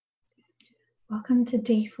Welcome to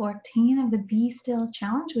day 14 of the Be Still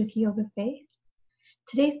Challenge with Yoga Faith.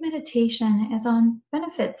 Today's meditation is on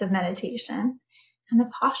benefits of meditation, and the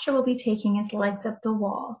posture we'll be taking is legs up the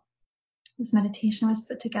wall. This meditation was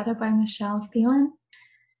put together by Michelle Phelan.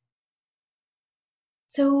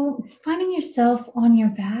 So finding yourself on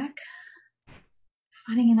your back,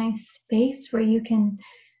 finding a nice space where you can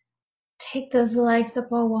take those legs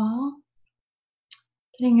up a wall,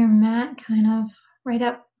 getting your mat kind of right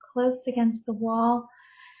up close against the wall,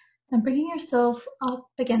 and bringing yourself up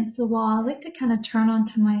against the wall. I like to kind of turn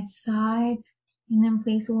onto my side and then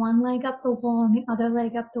place one leg up the wall and the other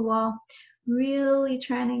leg up the wall, really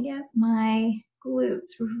trying to get my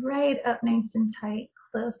glutes right up nice and tight,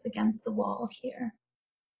 close against the wall here.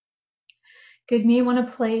 Good. You may want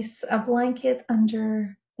to place a blanket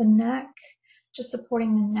under the neck, just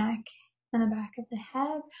supporting the neck and the back of the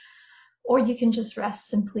head, or you can just rest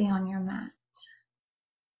simply on your mat.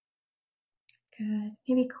 Good.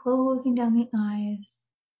 Maybe closing down the eyes,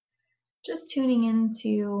 just tuning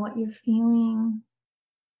into what you're feeling,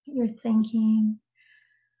 what you're thinking.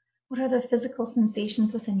 What are the physical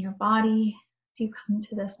sensations within your body as you come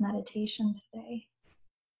to this meditation today?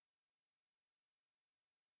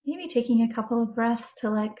 Maybe taking a couple of breaths to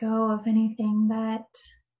let go of anything that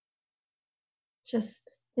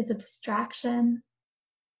just is a distraction,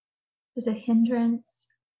 is a hindrance.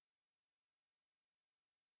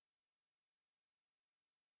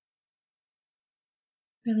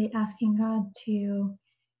 Really asking God to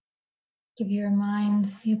give your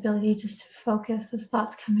mind the ability just to focus as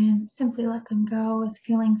thoughts come in. Simply let them go as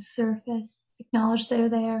feelings surface. Acknowledge they're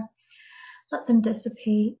there. Let them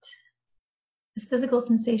dissipate. As physical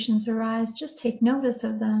sensations arise, just take notice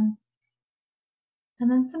of them.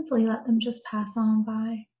 And then simply let them just pass on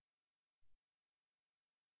by.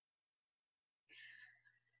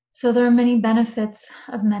 So there are many benefits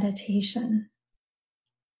of meditation.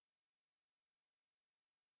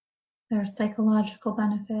 There are psychological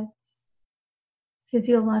benefits,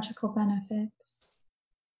 physiological benefits,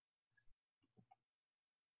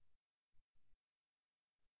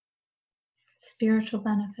 spiritual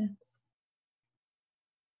benefits.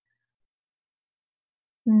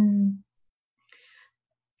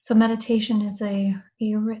 So meditation is a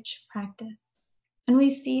rich practice. And we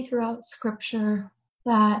see throughout Scripture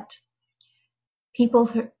that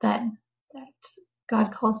that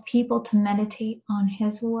God calls people to meditate on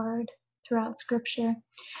His Word throughout Scripture.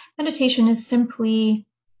 Meditation is simply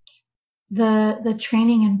the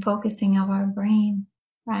training and focusing of our brain,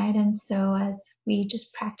 right? And so as we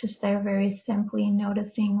just practice there very simply,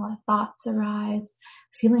 noticing what thoughts arise,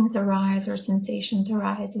 feelings arise, or sensations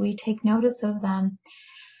arise, we take notice of them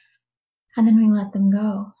and then we let them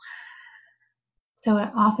go. So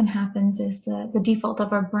what often happens is the default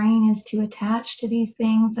of our brain is to attach to these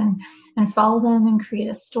things and follow them and create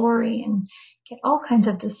a story and get all kinds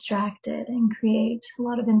of distracted and create a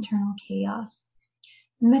lot of internal chaos.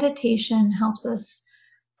 Meditation helps us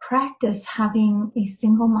practice having a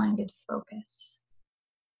single-minded focus.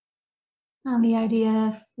 Now, the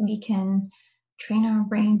idea if we can train our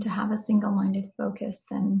brain to have a single-minded focus,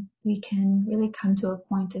 then we can really come to a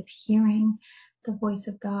point of hearing the voice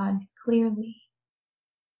of God clearly.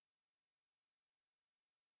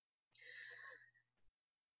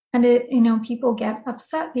 And people get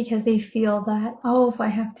upset because they feel that, if I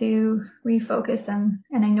have to refocus and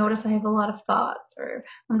I notice I have a lot of thoughts, or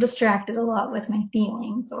I'm distracted a lot with my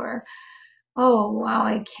feelings, or, oh, wow,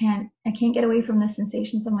 I can't get away from the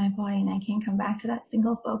sensations of my body and I can't come back to that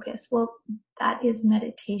single focus. Well, that is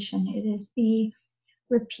meditation. It is the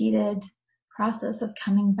repeated process of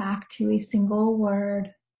coming back to a single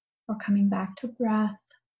word, or coming back to breath,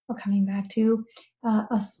 or coming back to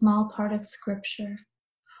a small part of Scripture,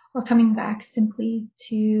 or coming back simply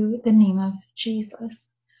to the name of Jesus.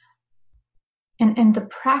 And the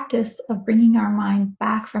practice of bringing our mind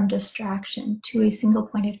back from distraction to a single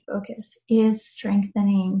pointed focus is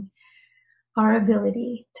strengthening our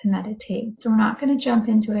ability to meditate. So we're not going to jump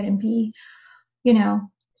into it and be,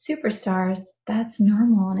 superstars. That's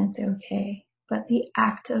normal and it's okay. But the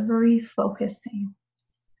act of refocusing,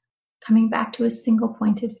 coming back to a single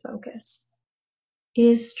pointed focus,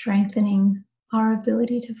 is strengthening our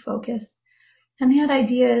ability to focus. And that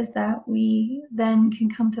idea is that we then can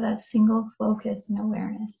come to that single focus and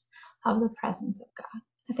awareness of the presence of God.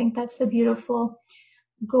 I think that's the beautiful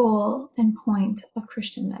goal and point of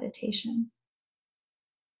Christian meditation.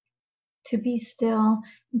 To be still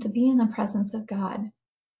and to be in the presence of God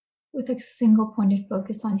with a single pointed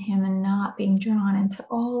focus on Him and not being drawn into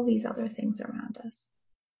all these other things around us.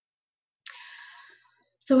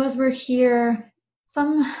 So as we're here,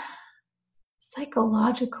 some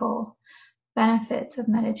psychological benefits of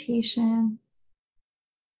meditation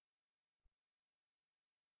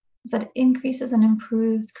is that it increases and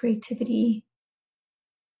improves creativity,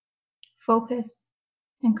 focus,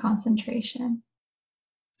 and concentration.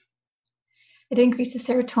 It increases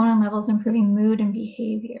serotonin levels, improving mood and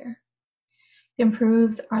behavior. It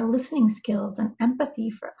improves our listening skills and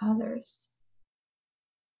empathy for others.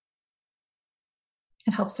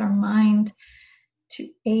 It helps our mind to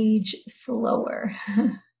age slower.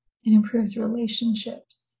 It improves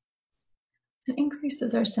relationships. It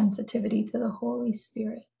increases our sensitivity to the Holy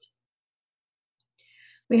Spirit.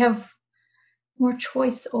 We have more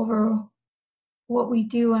choice over what we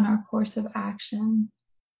do in our course of action.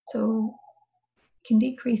 So it can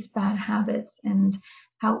decrease bad habits and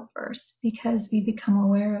outbursts because we become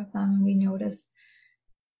aware of them and we notice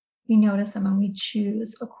them and we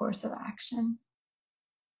choose a course of action.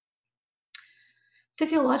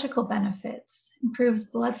 Physiological benefits: improves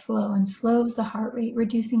blood flow and slows the heart rate,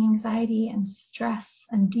 reducing anxiety and stress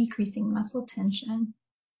and decreasing muscle tension.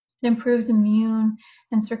 It improves immune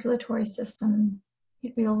and circulatory systems.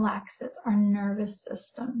 It relaxes our nervous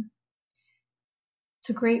system. It's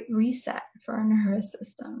a great reset for our nervous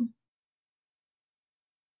system.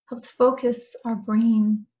 Helps focus our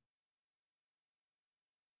brain.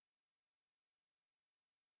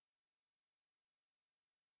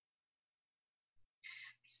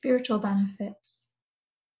 Spiritual benefits.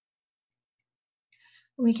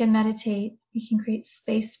 We can meditate. We can create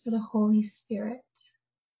space for the Holy Spirit.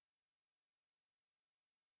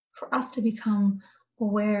 For us to become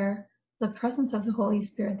aware of the presence of the Holy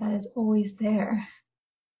Spirit that is always there.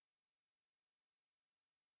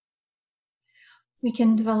 We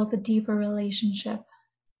can develop a deeper relationship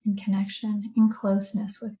and connection and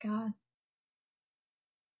closeness with God.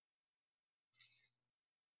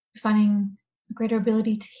 Finding a greater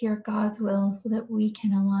ability to hear God's will so that we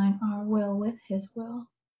can align our will with His will.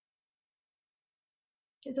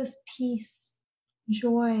 Gives us peace,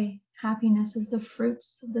 joy, happiness as the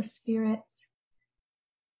fruits of the Spirit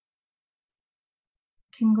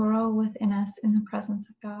can grow within us in the presence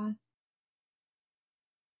of God.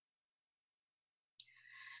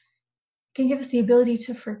 It can give us the ability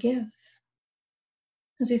to forgive.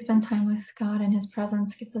 As we spend time with God in His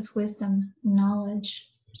presence, gives us wisdom, knowledge,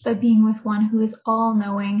 just by being with one who is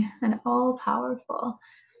all-knowing and all-powerful.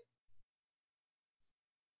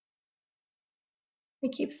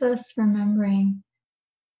 It keeps us remembering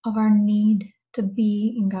of our need to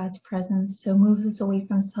be in God's presence, so moves us away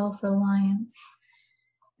from self-reliance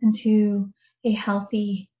into a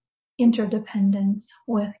healthy interdependence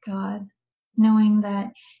with God, knowing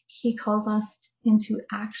that He calls us into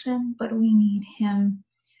action, but we need Him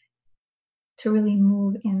to really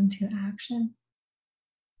move into action.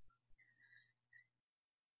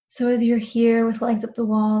 So as you're here with legs up the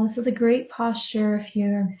wall, this is a great posture if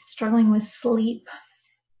you're struggling with sleep.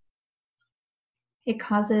 It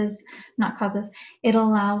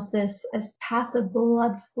allows this as passive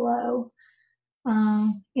blood flow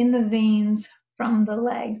in the veins from the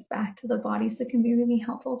legs back to the body. So it can be really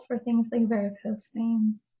helpful for things like varicose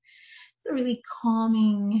veins. It's a really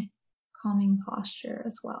calming posture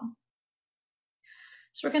as well.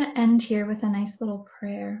 So we're going to end here with a nice little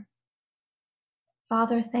prayer.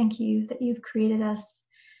 Father, thank you that you've created us,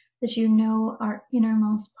 that you know our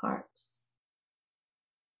innermost parts.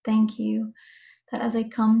 Thank you that as I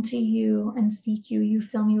come to you and seek you, you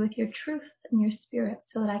fill me with your truth and your spirit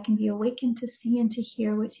so that I can be awakened to see and to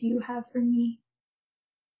hear what you have for me.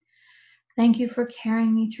 Thank you for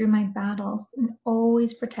carrying me through my battles and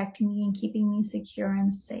always protecting me and keeping me secure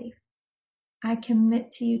and safe. I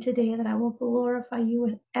commit to you today that I will glorify you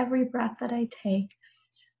with every breath that I take.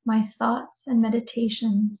 My thoughts and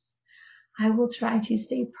meditations, I will try to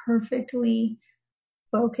stay perfectly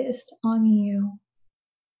focused on you.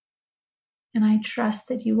 And I trust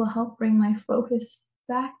that you will help bring my focus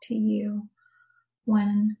back to you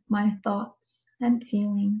when my thoughts and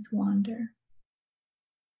feelings wander.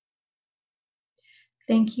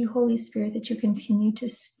 Thank you, Holy Spirit, that you continue to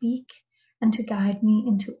speak and to guide me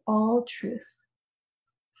into all truth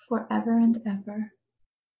forever and ever.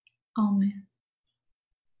 Amen.